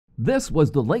This was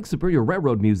the Lake Superior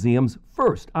Railroad Museum's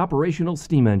first operational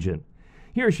steam engine.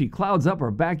 Here she clouds up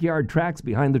our backyard tracks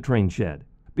behind the train shed.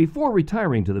 Before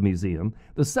retiring to the museum,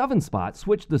 the 7-Spot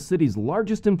switched the city's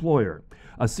largest employer,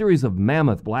 a series of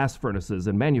mammoth blast furnaces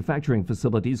and manufacturing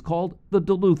facilities called the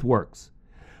Duluth Works.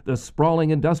 The sprawling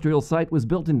industrial site was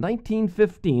built in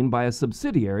 1915 by a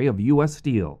subsidiary of U.S.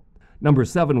 Steel. Number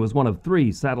 7 was one of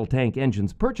 3 saddle tank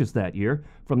engines purchased that year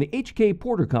from the H.K.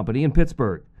 Porter Company in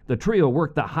Pittsburgh. The trio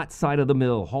worked the hot side of the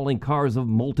mill, hauling cars of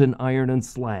molten iron and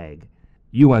slag.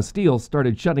 U.S. Steel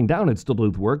started shutting down its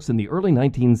Duluth Works in the early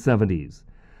 1970s.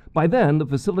 By then, the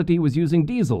facility was using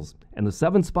diesels, and the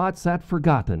 7-Spot sat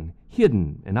forgotten,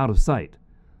 hidden, and out of sight.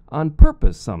 On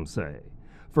purpose, some say,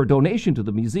 for donation to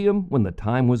the museum when the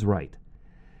time was right.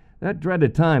 That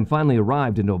dreaded time finally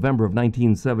arrived in November of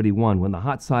 1971 when the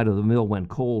hot side of the mill went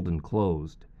cold and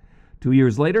closed. 2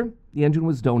 years later, the engine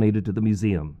was donated to the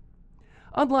museum.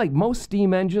 Unlike most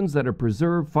steam engines that are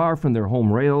preserved far from their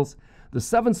home rails, the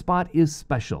 7-Spot is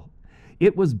special.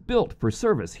 It was built for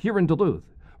service here in Duluth,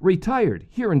 retired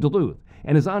here in Duluth,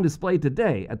 and is on display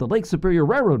today at the Lake Superior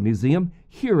Railroad Museum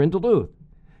here in Duluth.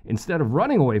 Instead of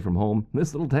running away from home,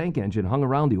 this little tank engine hung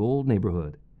around the old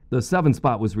neighborhood. The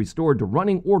 7-Spot was restored to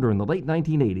running order in the late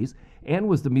 1980s and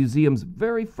was the museum's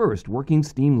very first working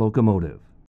steam locomotive.